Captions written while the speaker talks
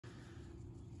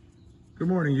Good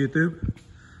morning, YouTube.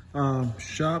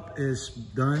 Shop is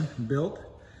done, built.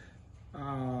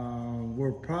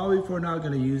 We're probably for now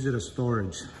going to use it as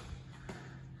storage.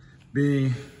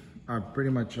 Being I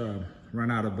pretty much run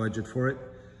out of budget for it,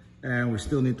 and we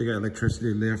still need to get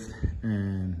electricity lift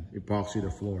and epoxy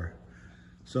the floor.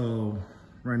 So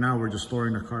right now we're just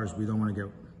storing the cars. We don't want to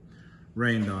get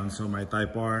rained on. So my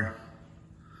Type R,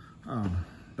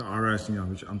 the RS,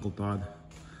 which Uncle Todd.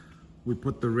 We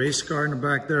put the race car in the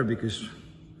back there because,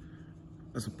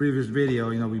 as a previous video,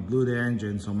 we blew the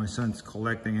engine. So my son's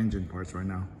collecting engine parts right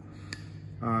now.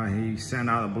 He sent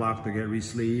out a block to get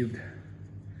re-sleeved,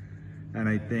 and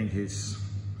I think he's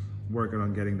working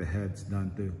on getting the heads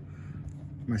done too.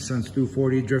 My son's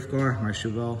 240 drift car, my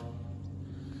Chevelle.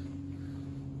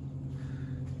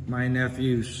 My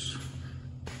nephew's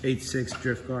 86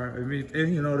 drift car.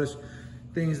 And you notice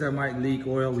things that might leak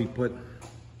oil, we put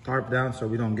tarp down so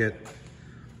we don't get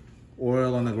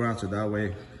oil on the ground. So that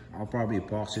way I'll probably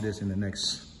epoxy this in the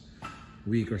next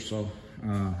week or so.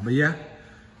 But yeah,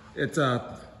 it's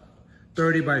a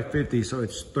 30 by 50, so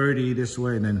it's 30 this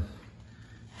way and then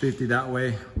 50 that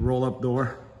way. Roll up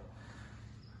door,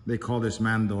 they call this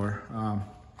man door.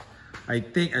 I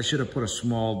think I should have put a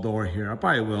small door here. I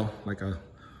probably will, like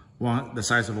the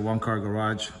size of a one-car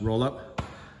garage roll up,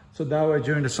 so that way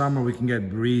during the summer we can get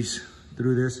breeze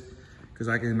through this, because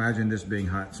I can imagine this being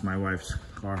hot. It's my wife's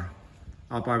car.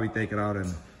 I'll probably take it out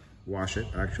and wash it.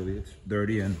 Actually, it's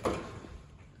dirty and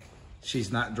she's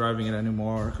not driving it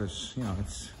anymore because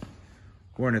it's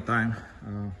winter time.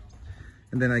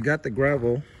 And then I got the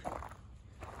gravel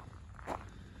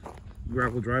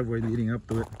driveway leading up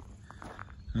to it,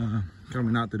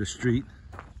 coming out to the street.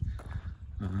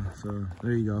 So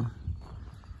there you go.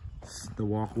 It's the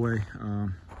walkway.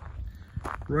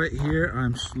 Right here,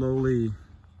 I'm slowly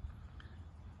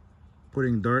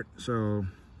putting dirt. So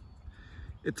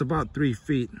it's about 3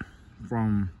 feet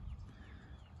from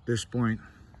this point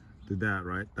to that,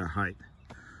 right? The height.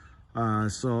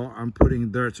 So I'm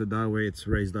putting dirt so that way it's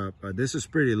raised up. This is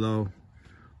pretty low.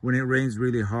 When it rains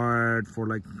really hard for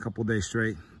like a couple days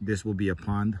straight, this will be a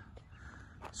pond.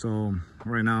 So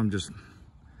right now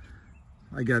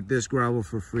I got this gravel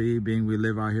for free, being we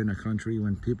live out here in the country.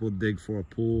 When people dig for a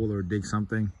pool or dig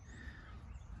something,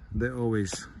 they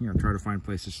always try to find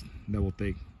places that will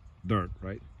take dirt,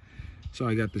 right? So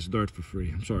I got this dirt for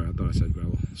free. I'm sorry, I thought I said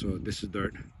gravel. So this is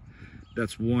dirt.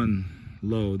 That's one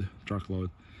load, truckload.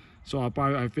 So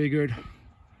I figured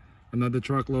another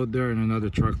truckload there and another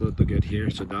truckload to get here.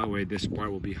 So that way this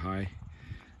part will be high.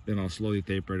 Then I'll slowly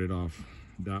taper it off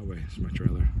that way. It's my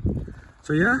trailer.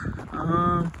 So yeah,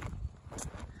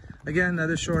 again,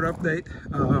 another short update.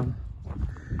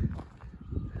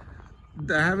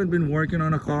 I haven't been working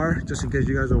on a car, just in case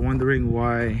you guys are wondering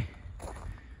why.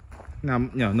 Now,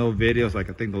 no videos. Like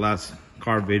I think the last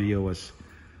car video was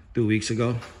 2 weeks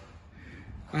ago.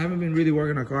 I haven't been really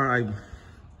working on a car.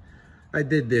 I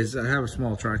did this. I have a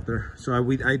small tractor, so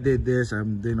I did this.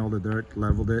 I'm doing all the dirt,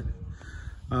 leveled it,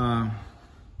 and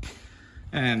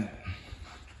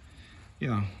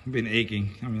I've been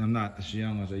aching. I mean, I'm not as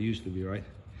young as I used to be, right?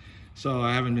 So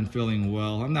I haven't been feeling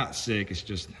well. I'm not sick. It's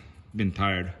just been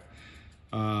tired.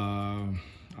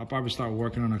 I'll probably start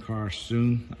working on a car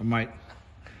soon. I might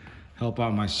help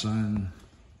out my son.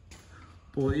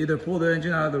 Either pull the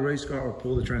engine out of the race car or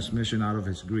pull the transmission out of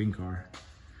his green car.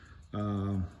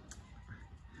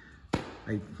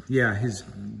 His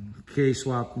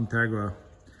K-Swap Integra,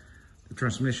 the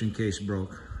transmission case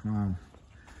broke.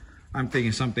 I'm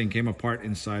thinking something came apart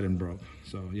inside and broke.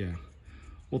 So yeah,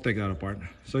 we'll take that apart.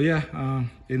 So yeah,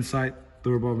 inside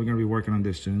turbo, we're gonna be working on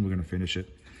this soon. We're gonna finish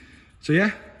it. So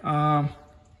yeah,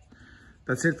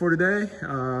 that's it for today.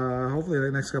 Hopefully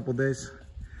the next couple of days,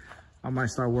 I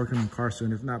might start working on car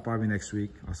soon. If not, probably next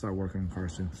week, I'll start working on car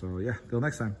soon. So yeah, till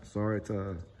next time. Sorry, it's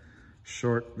a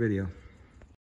short video.